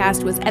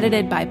podcast was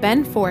edited by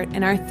Ben Fort,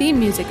 and our theme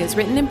music is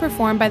written and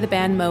performed by the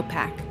band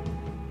Mopac.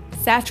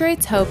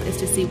 Saturate's hope is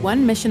to see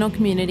one missional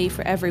community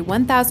for every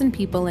 1,000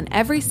 people in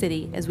every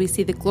city as we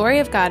see the glory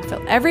of God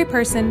fill every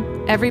person,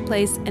 every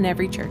place, and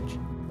every church.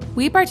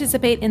 We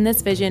participate in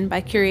this vision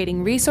by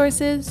curating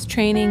resources,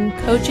 training,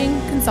 coaching,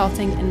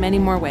 consulting, and many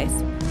more ways.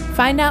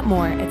 Find out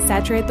more at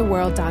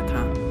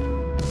saturatetheworld.com.